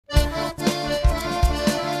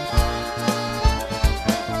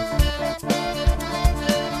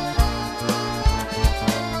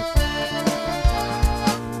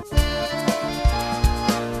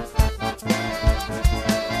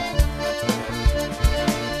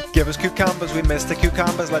Give us cucumbers, we miss the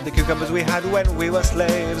cucumbers like the cucumbers we had when we were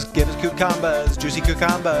slaves. Give us cucumbers, juicy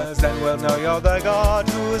cucumbers, then we'll know you're the God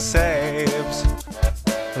who saves.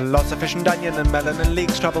 Lots of fish and onion and melon and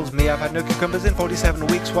leeks troubles me. I've had no cucumbers in 47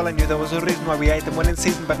 weeks. Well, I knew there was a reason why we ate them when in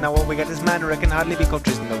season, but now all we get is manna. It can hardly be called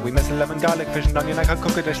treason, though we miss lemon, garlic, fish and onion. I can't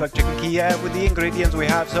cook a dish like chicken Kiev with the ingredients we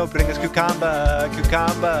have, so bring us cucumber,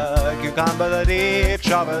 cucumber, cucumber that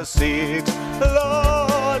each of us seeks.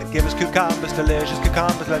 Lord, give us cucumbers, delicious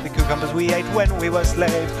cucumbers like the cucumbers we ate when we were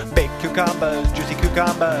slaves. Big cucumbers, juicy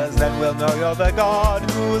cucumbers, then we'll know you're the God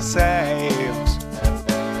who saves.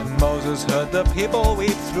 Moses heard the people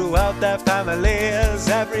weep throughout their families,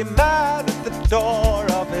 every man at the door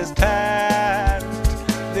of his tent.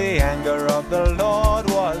 The anger of the Lord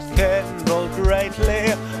was kindled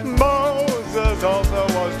greatly. Moses also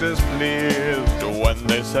was displeased when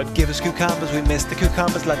they said, give us cucumbers, we miss the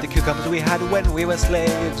cucumbers like the cucumbers we had when we were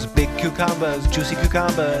slaves. Big cucumbers, juicy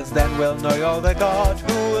cucumbers, then we'll know you're the God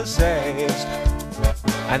who saves.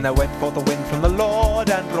 And there went forth a wind from the Lord,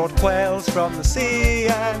 and brought quails from the sea,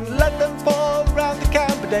 and let them fall round the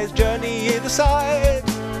camp a day's journey either side.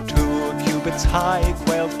 2 cubits high,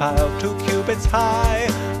 quails piled 2 cubits high,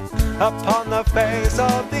 upon the face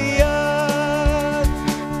of the earth.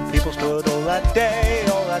 People stood all that day,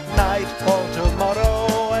 all that night, all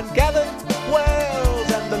tomorrow, and gathered quails,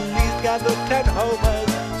 and the least gathered 10 homers.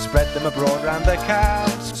 Spread them abroad round the camp,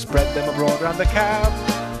 spread them abroad round the camp.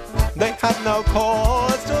 They had no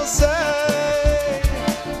cause to say.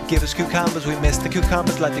 Give us cucumbers, we miss the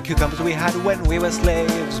cucumbers like the cucumbers we had when we were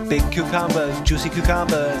slaves. Big cucumbers, juicy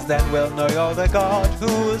cucumbers, then we'll know you're the God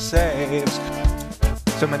who saves.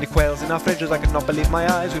 So many quails in our fridges, I could not believe my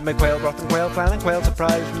eyes. We made quail broth and quail flan and quail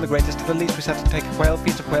surprise. From the greatest to the least, we sat to take a quail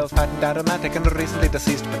feast of quails fattened, aromatic, and recently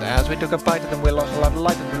deceased. But as we took a bite of them, we lost a lot of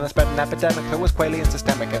light, and then there spread an epidemic that was quaily and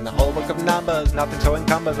systemic. In the whole book of Numbers, nothing so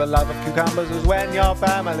encumbers the love of cucumbers as when your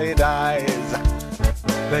family dies.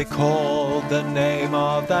 They called the name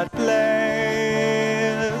of that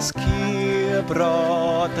place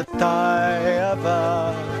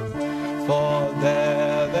Kibrot-Taiava, for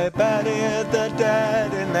there they buried the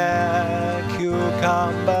dead in their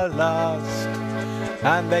cucumber lust.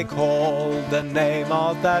 And they called the name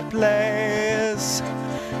of that place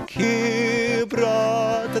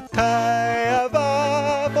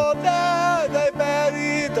Kibrot-Taiava, for there they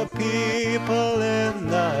buried the people in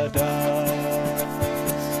the dust.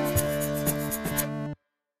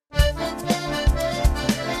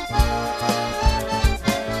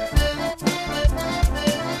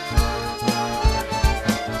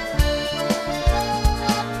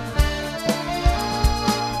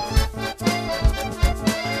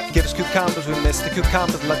 Give us cucumbers, we miss the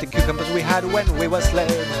cucumbers like the cucumbers we had when we were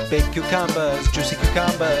slaves. Big cucumbers, juicy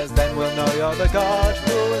cucumbers, then we'll know you're the God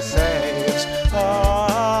who saves.